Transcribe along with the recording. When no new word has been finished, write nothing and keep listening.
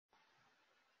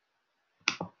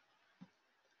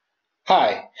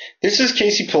Hi, this is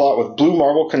Casey Pilat with Blue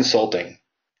Marble Consulting.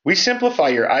 We simplify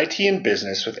your IT and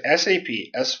business with SAP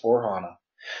S/4HANA,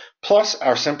 plus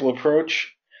our simple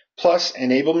approach, plus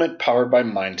enablement powered by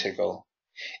MindTickle.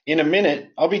 In a minute,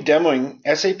 I'll be demoing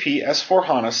SAP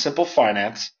S/4HANA Simple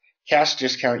Finance Cash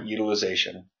Discount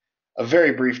Utilization, a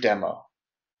very brief demo.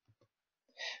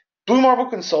 Blue Marble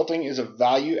Consulting is a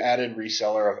value-added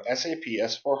reseller of SAP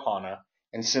S/4HANA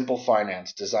and Simple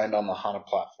Finance designed on the HANA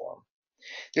platform.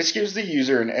 This gives the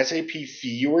user an SAP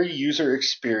Fiori user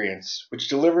experience, which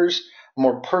delivers a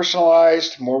more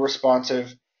personalized, more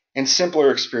responsive, and simpler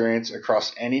experience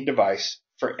across any device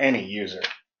for any user.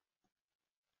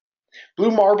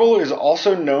 Blue Marble is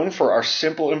also known for our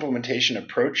simple implementation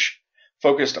approach,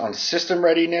 focused on system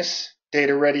readiness,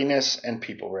 data readiness, and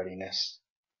people readiness.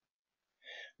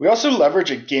 We also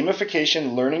leverage a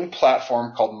gamification learning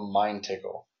platform called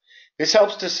MindTickle. This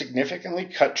helps to significantly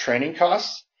cut training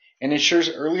costs and ensures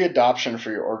early adoption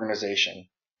for your organization.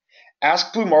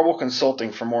 Ask Blue Marble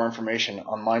Consulting for more information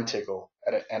on MindTickle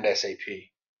and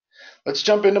SAP. Let's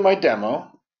jump into my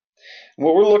demo.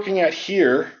 What we're looking at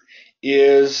here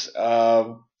is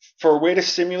for a way to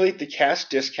simulate the cash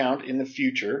discount in the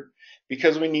future,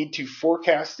 because we need to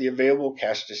forecast the available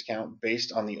cash discount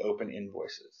based on the open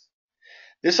invoices.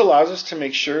 This allows us to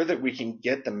make sure that we can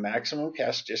get the maximum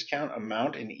cash discount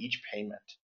amount in each payment.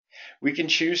 We can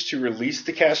choose to release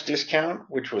the cash discount,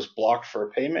 which was blocked for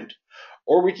a payment,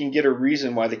 or we can get a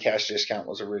reason why the cash discount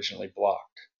was originally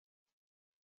blocked.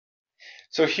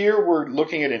 So here we're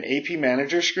looking at an AP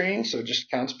manager screen, so just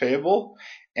accounts payable,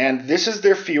 and this is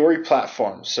their Fiori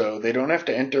platform, so they don't have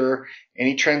to enter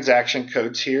any transaction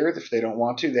codes here if they don't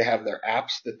want to. They have their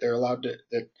apps that they're allowed to,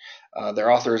 their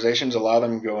authorizations allow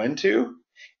them to go into,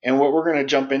 and what we're going to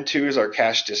jump into is our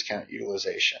cash discount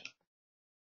utilization.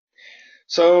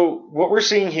 So what we're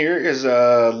seeing here is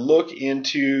a look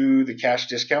into the cash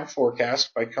discount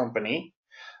forecast by company.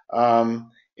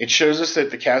 It shows us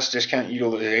that the cash discount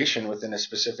utilization within a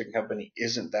specific company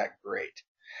isn't that great.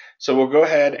 So we'll go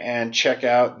ahead and check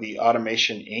out the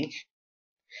Automation Inc.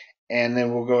 And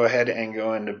then we'll go ahead and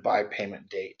go into buy payment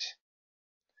date.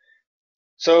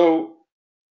 So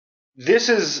this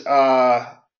is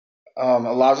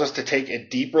allows us to take a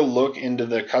deeper look into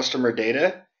the customer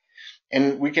data.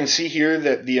 And we can see here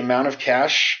that the amount of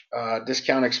cash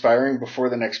discount expiring before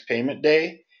the next payment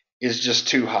day is just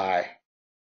too high.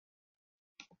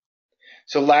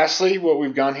 So lastly, what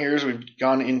we've gone here is we've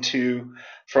gone into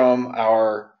from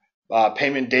our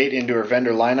payment date into our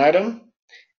vendor line item.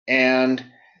 And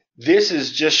this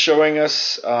is just showing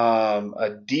us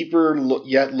a deeper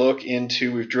look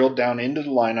into, we've drilled down into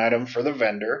the line item for the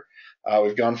vendor.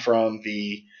 We've gone from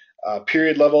the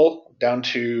period level down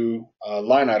to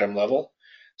line item level.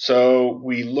 So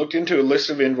we looked into a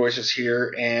list of invoices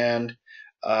here, and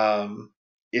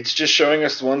it's just showing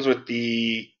us the ones with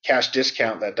the cash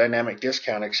discount, that dynamic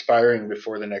discount expiring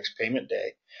before the next payment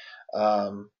day.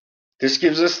 This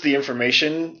gives us the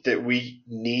information that we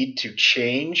need to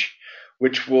change,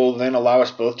 which will then allow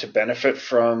us both to benefit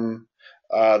from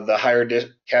the higher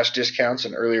cash discounts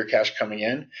and earlier cash coming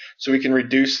in, so we can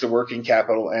reduce the working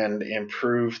capital and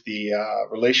improve the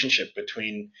relationship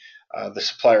between the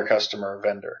supplier, customer, and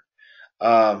vendor.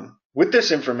 With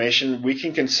this information, we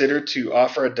can consider to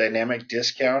offer a dynamic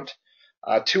discount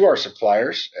to our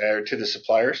suppliers, to the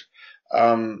suppliers.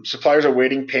 Suppliers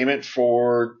awaiting payment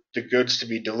for the goods to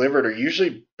be delivered are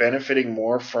usually benefiting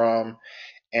more from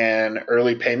an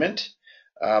early payment,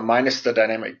 minus the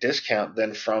dynamic discount,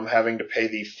 than from having to pay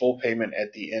the full payment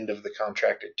at the end of the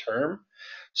contracted term.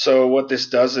 So what this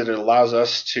does is it allows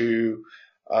us to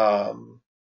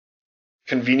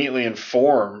conveniently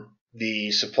inform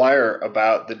the supplier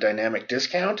about the dynamic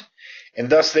discount, and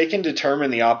thus they can determine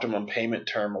the optimum payment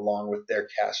term along with their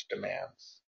cash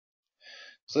demands.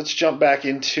 So let's jump back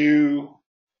into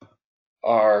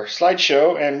our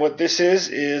slideshow, and what this is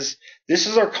this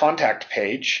is our contact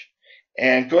page.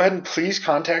 And go ahead and please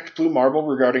contact Blue Marble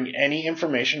regarding any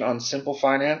information on Simple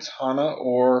Finance, HANA,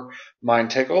 or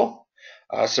MindTickle.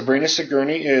 Sabrina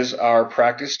Sigourney is our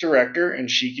practice director, and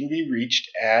she can be reached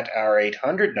at our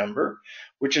 800 number,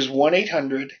 which is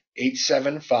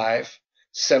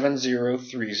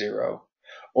 1-800-875-7030.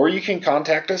 Or you can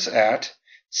contact us at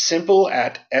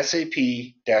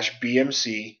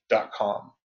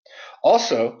simple@sap-bmc.com.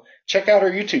 Also, check out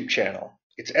our YouTube channel.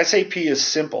 It's SAP is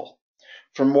Simple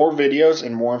for more videos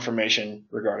and more information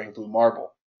regarding Blue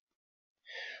Marble.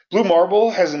 Blue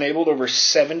Marble has enabled over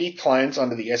 70 clients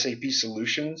onto the SAP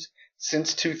solutions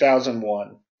since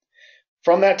 2001.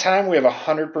 From that time, we have a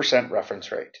 100% reference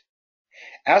rate.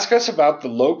 Ask us about the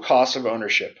low cost of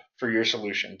ownership for your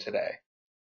solution today.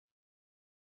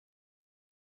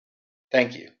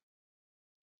 Thank you.